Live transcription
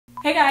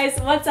Hey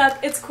guys, what's up?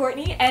 It's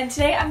Courtney and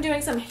today I'm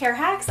doing some hair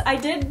hacks. I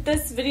did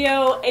this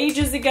video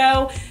ages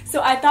ago,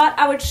 so I thought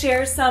I would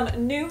share some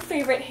new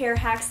favorite hair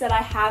hacks that I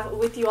have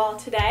with you all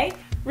today.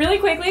 Really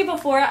quickly,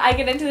 before I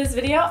get into this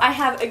video, I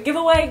have a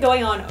giveaway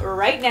going on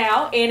right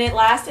now and it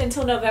lasts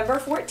until November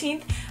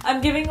 14th. I'm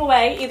giving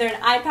away either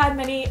an iPad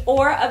mini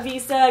or a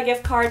Visa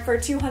gift card for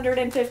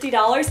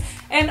 $250,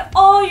 and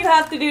all you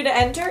have to do to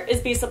enter is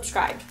be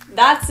subscribed.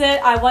 That's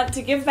it. I want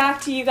to give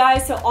back to you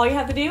guys, so all you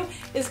have to do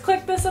is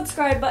click the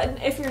subscribe button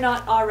if you're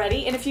not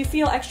already, and if you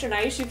feel extra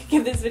nice, you can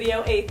give this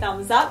video a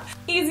thumbs up.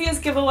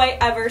 Easiest giveaway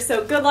ever,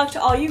 so good luck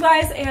to all you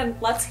guys, and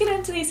let's get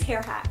into these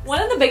hair hacks.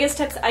 One of the biggest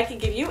tips I could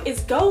give you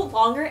is go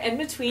longer in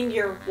between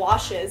your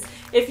washes.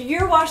 If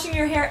you're washing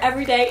your hair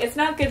every day, it's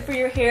not good for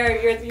your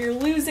hair. You're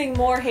losing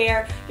more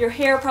hair. Your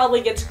hair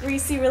probably gets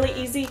greasy really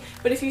easy,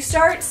 but if you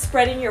start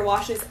spreading your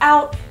washes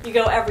out, you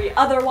go every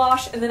other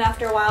wash, and then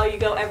after a while you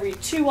go every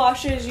 2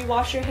 washes, you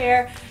wash your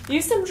hair.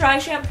 Use some dry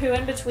shampoo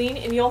in between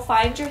and you'll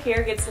find your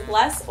hair gets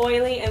less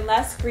oily and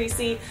less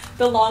greasy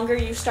the longer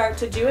you start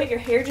to do it. Your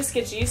hair just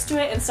gets used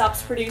to it and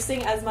stops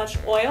producing as much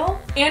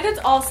oil, and it's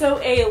also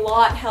a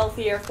lot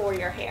healthier for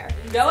your hair.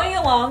 Going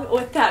along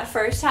with that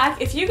first hack,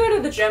 if you go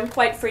to the gym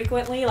quite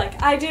frequently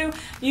like I do,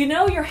 you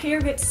know your hair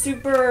gets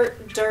super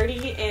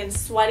dirty and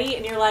sweaty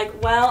and you're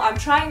like, well, I'm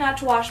trying not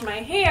to wash my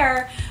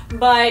hair,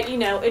 but you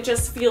know, it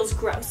just feels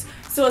gross.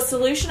 So a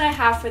solution I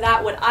have for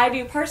that, what I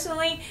do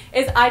personally,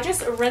 is I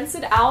just rinse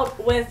it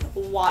out with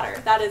water.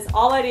 That is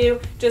all I do.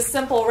 Just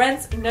simple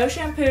rinse, no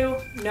shampoo,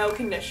 no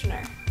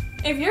conditioner.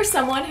 If you're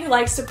someone who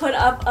likes to put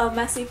up a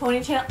messy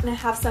ponytail and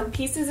have some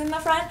pieces in the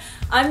front,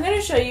 I'm going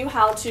to show you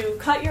how to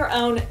cut your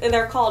own.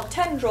 They're called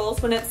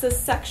tendrils when it's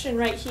this section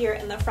right here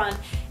in the front,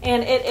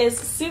 and it is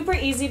super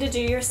easy to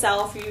do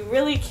yourself. You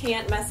really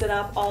can't mess it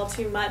up all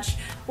too much.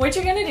 What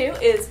you're going to do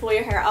is pull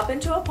your hair up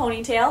into a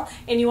ponytail,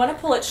 and you want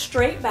to pull it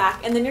straight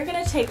back, and then you're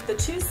going to take the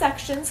 2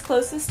 sections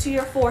closest to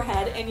your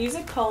forehead and use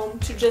a comb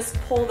to just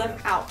pull them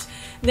out.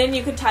 Then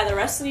you could tie the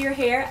rest of your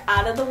hair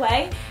out of the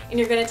way, and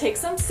you're going to take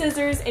some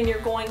scissors and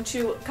you're going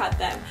to cut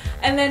them.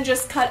 And then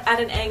just cut at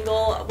an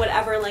angle,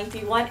 whatever length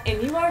you want,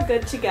 and you are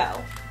good to go.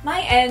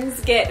 My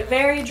ends get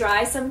very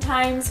dry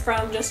sometimes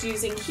from just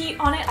using heat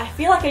on it. I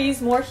feel like I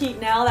use more heat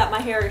now that my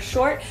hair is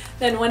short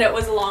than when it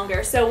was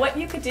longer. So what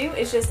you could do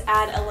is just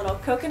add a little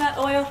coconut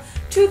oil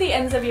to the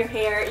ends of your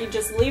hair. You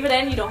just leave it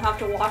in, you don't have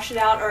to wash it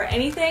out or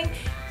anything,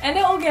 and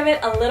it will give it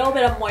a little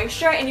bit of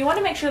moisture, and you want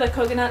to make sure the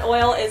coconut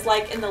oil is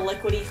like in the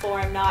liquidy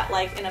form, not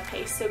like in a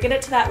paste. So get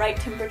it to that right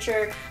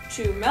temperature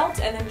to melt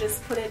and then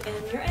just put it in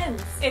your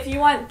ends. If you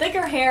want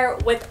thicker hair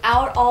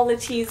without all the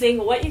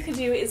teasing, what you could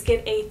do is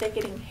get a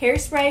thickening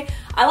hairspray.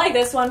 I like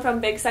this one from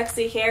Big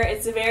Sexy Hair.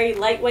 It's very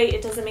lightweight,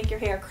 it doesn't make your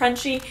hair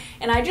crunchy,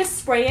 and I just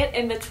spray it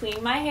in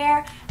between my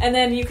hair, and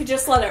then you could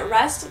just let it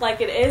rest like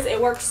it is. It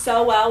works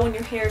so well when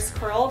your hair is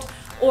curled.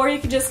 Or you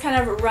could just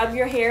kind of rub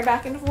your hair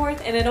back and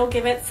forth and it'll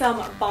give it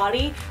some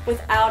body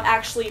without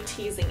actually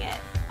teasing it.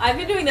 I've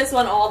been doing this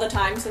one all the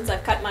time since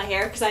I've cut my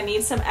hair because I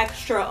need some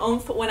extra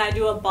oomph when I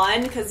do a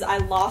bun because I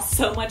lost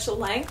so much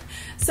length.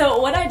 So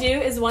what I do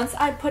is once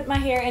I put my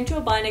hair into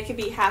a bun, it could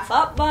be half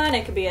up bun,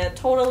 it could be a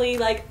totally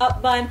like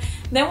up bun.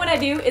 Then what I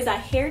do is I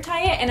hair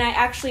tie it and I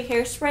actually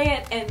hairspray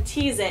it and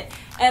tease it.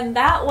 And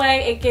that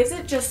way it gives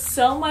it just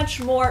so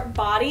much more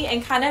body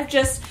and kind of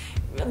just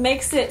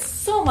makes it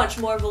so much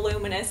more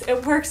voluminous.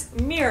 It works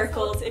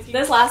miracles.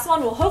 This last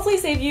one will hopefully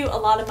save you a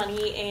lot of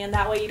money, and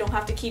that way you don't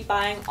have to keep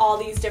buying all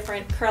these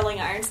different curling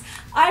irons.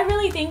 I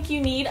really think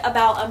you need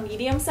about a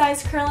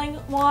medium-sized curling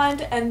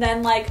wand and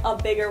then like a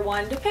bigger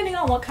one, depending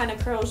on what kind of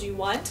curls you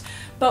want.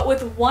 But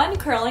with one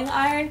curling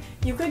iron,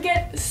 you could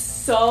get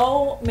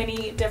so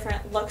many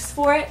different looks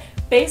for it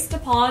based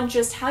upon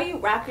just how you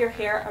wrap your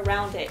hair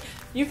around it.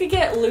 You could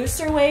get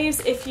looser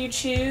waves if you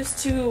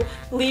choose to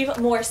leave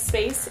more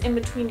space in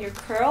between your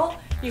curl.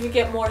 You could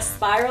get more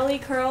spirally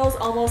curls,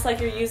 almost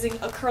like you're using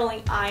a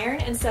curling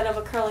iron instead of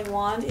a curling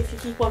wand if you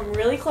keep them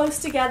really close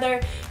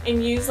together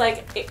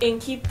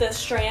and keep the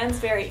strands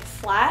very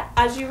flat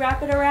as you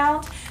wrap it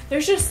around.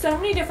 There's just so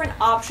many different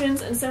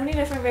options and so many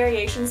different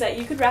variations that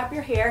you could wrap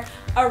your hair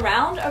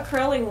around a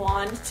curling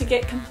wand to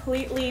get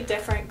completely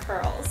different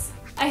curls.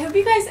 I hope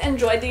you guys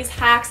enjoyed these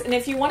hacks, and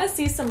if you want to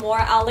see some more,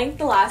 I'll link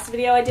the last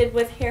video I did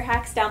with hair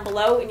hacks down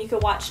below and you can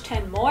watch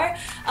 10 more.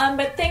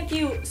 But thank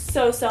you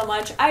so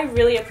much. I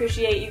really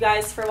appreciate you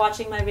guys for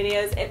watching my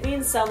videos. It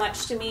means so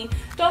much to me.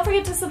 Don't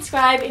forget to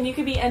subscribe and you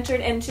can be entered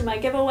into my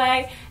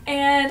giveaway,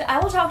 and I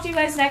will talk to you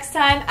guys next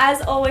time.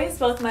 As always,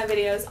 both my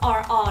videos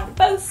are on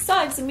both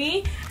sides of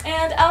me,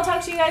 and I'll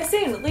talk to you guys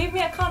soon. Leave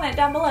me a comment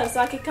down below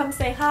so I can come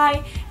say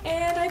hi,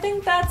 and I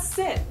think that's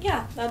it.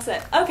 Yeah, that's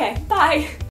it. Okay, bye!